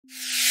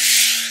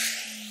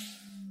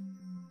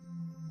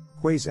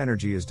Quaise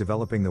Energy is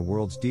developing the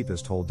world's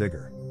deepest hole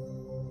digger.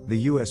 The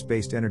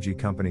US-based energy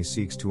company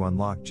seeks to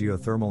unlock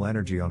geothermal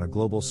energy on a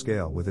global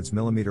scale with its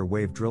millimeter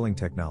wave drilling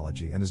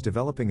technology and is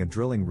developing a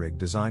drilling rig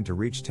designed to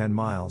reach 10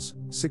 miles,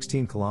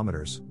 16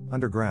 kilometers,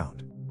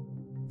 underground.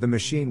 The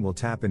machine will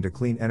tap into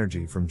clean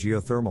energy from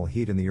geothermal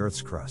heat in the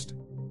Earth's crust.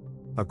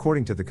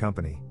 According to the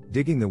company,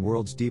 digging the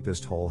world's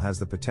deepest hole has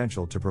the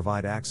potential to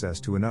provide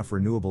access to enough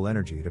renewable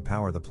energy to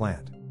power the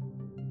plant.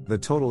 The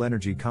total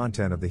energy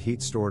content of the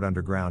heat stored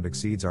underground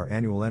exceeds our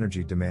annual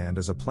energy demand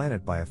as a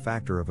planet by a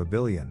factor of 1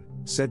 billion,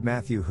 said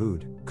Matthew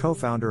Hood,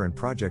 co-founder and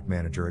project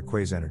manager at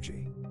Quaise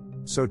Energy.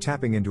 So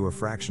tapping into a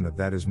fraction of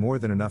that is more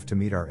than enough to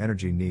meet our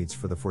energy needs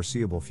for the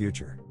foreseeable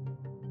future.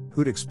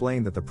 Hood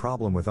explained that the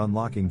problem with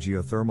unlocking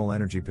geothermal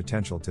energy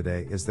potential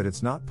today is that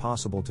it's not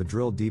possible to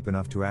drill deep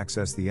enough to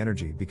access the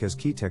energy because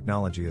key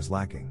technology is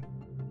lacking.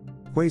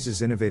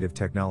 Quaise's innovative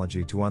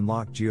technology to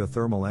unlock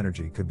geothermal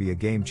energy could be a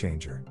game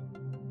changer.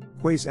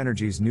 Quaise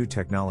Energy's new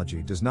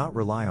technology does not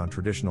rely on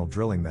traditional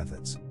drilling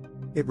methods.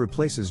 It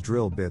replaces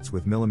drill bits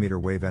with millimeter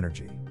wave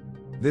energy.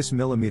 This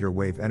millimeter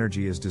wave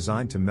energy is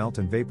designed to melt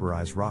and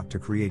vaporize rock to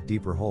create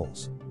deeper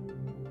holes.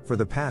 For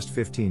the past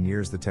 15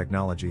 years the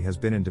technology has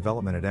been in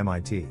development at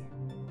MIT.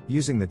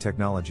 Using the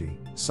technology,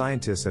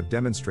 scientists have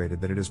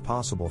demonstrated that it is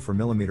possible for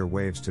millimeter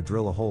waves to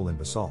drill a hole in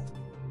basalt.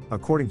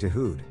 According to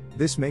Hood,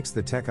 this makes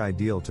the tech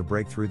ideal to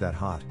break through that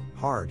hot,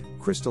 hard,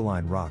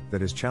 crystalline rock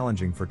that is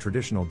challenging for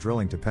traditional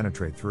drilling to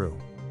penetrate through.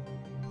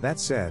 That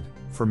said,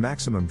 for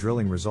maximum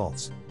drilling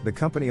results, the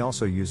company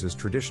also uses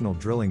traditional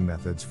drilling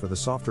methods for the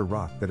softer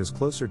rock that is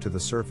closer to the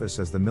surface,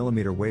 as the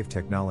millimeter wave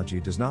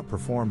technology does not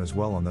perform as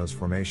well on those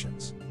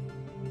formations.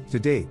 To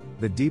date,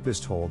 the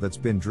deepest hole that's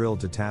been drilled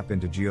to tap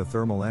into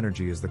geothermal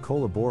energy is the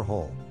Kola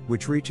borehole,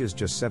 which reaches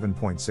just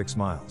 7.6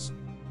 miles.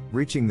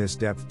 Reaching this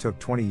depth took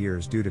 20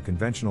 years due to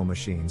conventional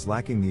machines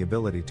lacking the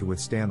ability to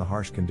withstand the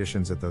harsh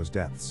conditions at those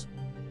depths.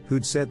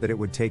 Hood said that it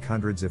would take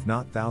hundreds if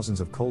not thousands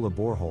of Kola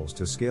boreholes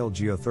to scale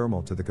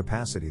geothermal to the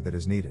capacity that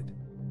is needed.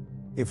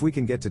 If we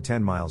can get to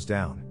 10 miles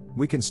down,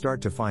 we can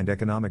start to find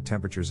economic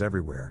temperatures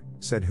everywhere,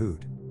 said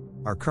Hood.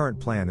 Our current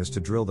plan is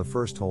to drill the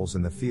first holes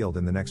in the field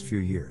in the next few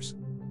years.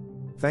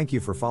 Thank you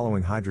for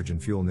following Hydrogen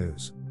Fuel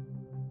News.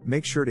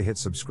 Make sure to hit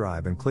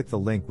subscribe and click the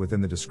link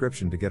within the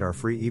description to get our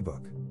free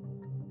ebook.